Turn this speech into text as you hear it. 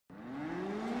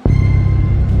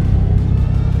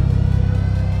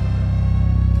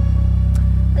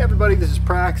everybody, this is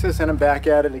Praxis and I'm back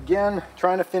at it again,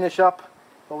 trying to finish up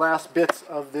the last bits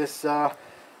of this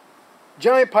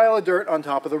giant pile of dirt on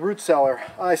top of the root cellar.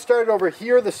 I started over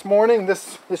here this morning.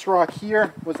 This rock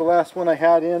here was the last one I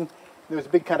had in. There was a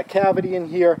big kind of cavity in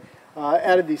here.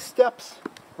 Added these steps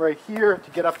right here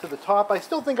to get up to the top. I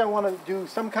still think I want to do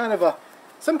some kind of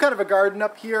a garden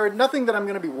up here. Nothing that I'm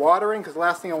going to be watering, because the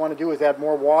last thing I want to do is add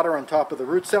more water on top of the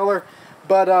root cellar.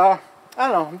 But I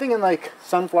don't know, I'm thinking like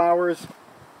sunflowers,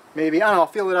 maybe. I don't know, I'll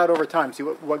feel it out over time, see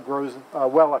what grows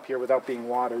well up here without being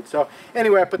watered. So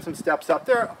anyway, I put some steps up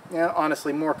there. Yeah,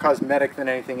 honestly, more cosmetic than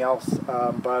anything else.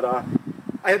 But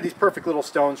I had these perfect little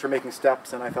stones for making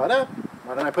steps, and I thought,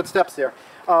 why don't I put steps there?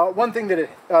 One thing that it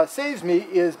saves me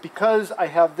is because I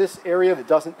have this area that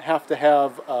doesn't have to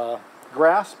have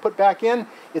grass put back in,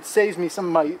 it saves me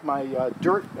some of my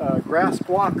dirt grass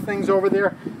block things over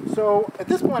there. So at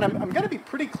this point I'm going to be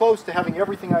pretty close to having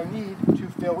everything I need to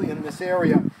fill in this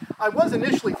area. I was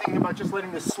initially thinking about just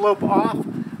letting this slope off,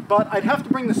 but I'd have to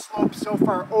bring the slope so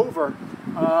far over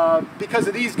because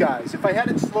of these guys. If I had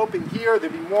it sloping here,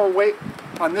 there'd be more weight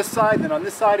on this side than on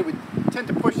this side. It would tend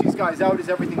to push these guys out as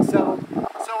everything settled.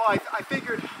 So I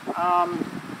figured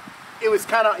it was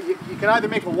kind of, you can either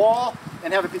make a wall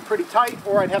and have it be pretty tight,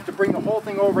 or I'd have to bring the whole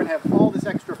thing over and have all this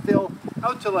extra fill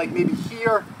out to like maybe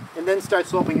here and then start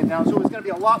sloping it down. So it was going to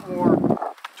be a lot more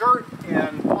dirt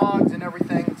and bogs and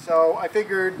everything. So I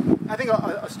figured, I think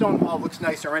a stone wall looks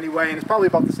nicer anyway, and it's probably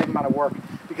about the same amount of work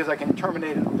because I can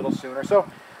terminate it a little sooner. So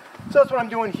that's what I'm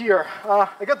doing here.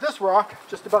 I got this rock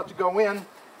just about to go in.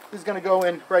 This is going to go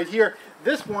in right here.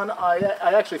 This one I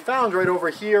actually found right over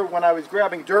here when I was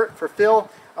grabbing dirt for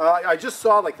fill. I just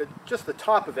saw like just the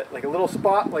top of it, like a little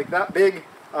spot like that big,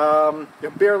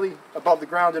 barely above the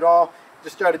ground at all.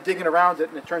 Just started digging around it,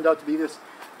 and it turned out to be this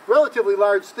relatively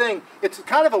large thing. It's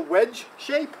kind of a wedge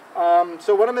shape.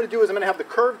 So what I'm going to do is I'm going to have the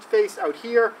curved face out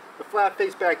here, the flat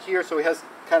face back here, so it has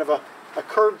kind of a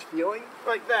curved feeling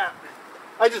like that.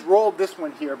 I just rolled this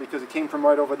one here because it came from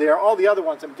right over there. All the other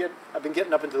ones I've been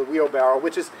getting up into the wheelbarrow,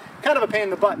 which is kind of a pain in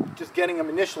the butt, just getting them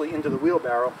initially into the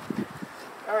wheelbarrow.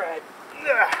 All right.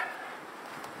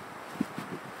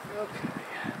 Okay.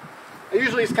 I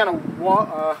usually just kind of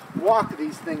walk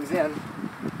these things in.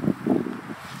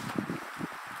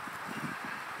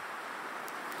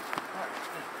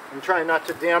 I'm trying not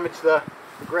to damage the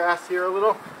grass here a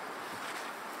little.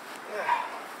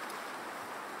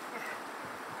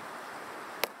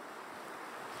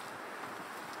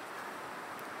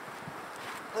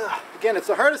 Again, it's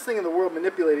the hardest thing in the world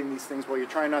manipulating these things while you're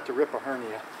trying not to rip a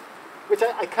hernia, which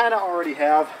I kind of already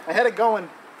have. I had it going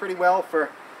pretty well for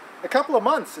a couple of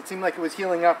months. It seemed like it was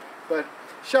healing up, but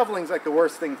shoveling's like the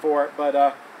worst thing for it. But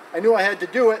I knew I had to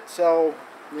do it, so,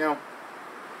 you know,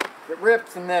 it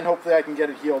rips, and then hopefully I can get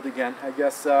it healed again. I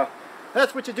guess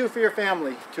that's what you do for your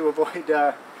family to avoid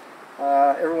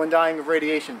everyone dying of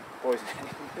radiation poisoning.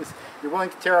 You're willing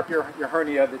to tear up your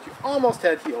hernia that you almost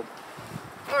had healed.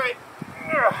 All right.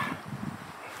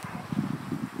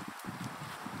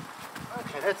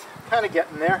 Okay, that's kind of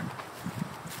getting there.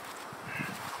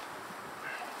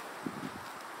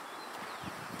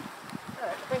 All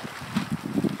right, I think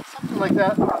something like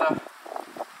that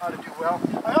ought to do well.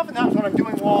 I oftentimes when I'm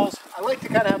doing walls, I like to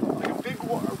kind of have like a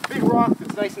big rock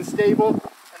that's nice and stable,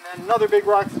 and then another big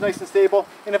rock that's nice and stable.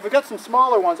 And if I've got some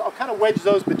smaller ones, I'll kind of wedge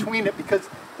those between it, because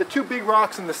the two big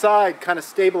rocks on the side kind of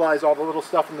stabilize all the little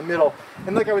stuff in the middle.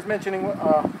 And like I was mentioning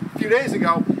a few days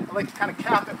ago, I like to kind of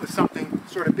cap it with something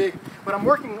sort of big. What I'm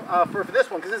working for this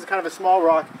one, because this is kind of a small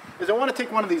rock, is I want to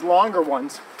take one of these longer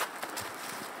ones,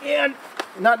 and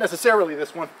not necessarily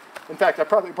this one. In fact, I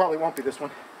probably won't be this one,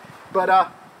 but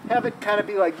have it kind of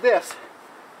be like this,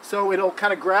 so it'll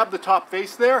kind of grab the top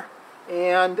face there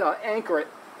and anchor it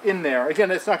in there. Again,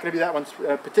 it's not going to be that one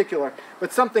particular,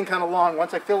 but something kind of long.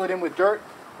 Once I fill it in with dirt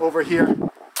over here,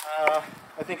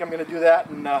 I think I'm going to do that,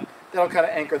 and that'll kind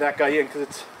of anchor that guy in, because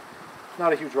it's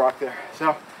not a huge rock there.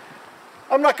 So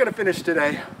I'm not going to finish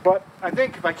today, but I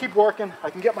think if I keep working, I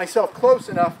can get myself close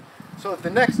enough so that the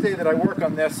next day that I work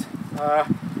on this, I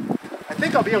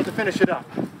think I'll be able to finish it up.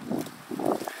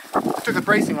 I took the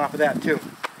bracing off of that too.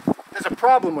 There's a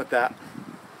problem with that,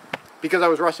 because I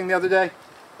was rushing the other day.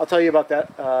 I'll tell you about that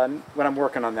when I'm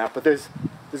working on that, but there's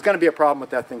going to be a problem with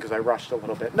that thing because I rushed a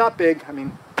little bit. Not big, I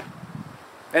mean,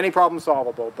 any problem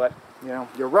solvable, but you know,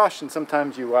 you rush and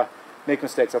sometimes you make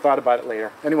mistakes. I thought about it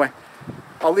later. Anyway,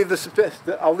 I'll leave the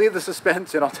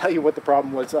suspense and I'll tell you what the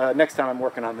problem was next time I'm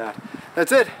working on that.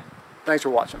 That's it. Thanks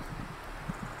for watching.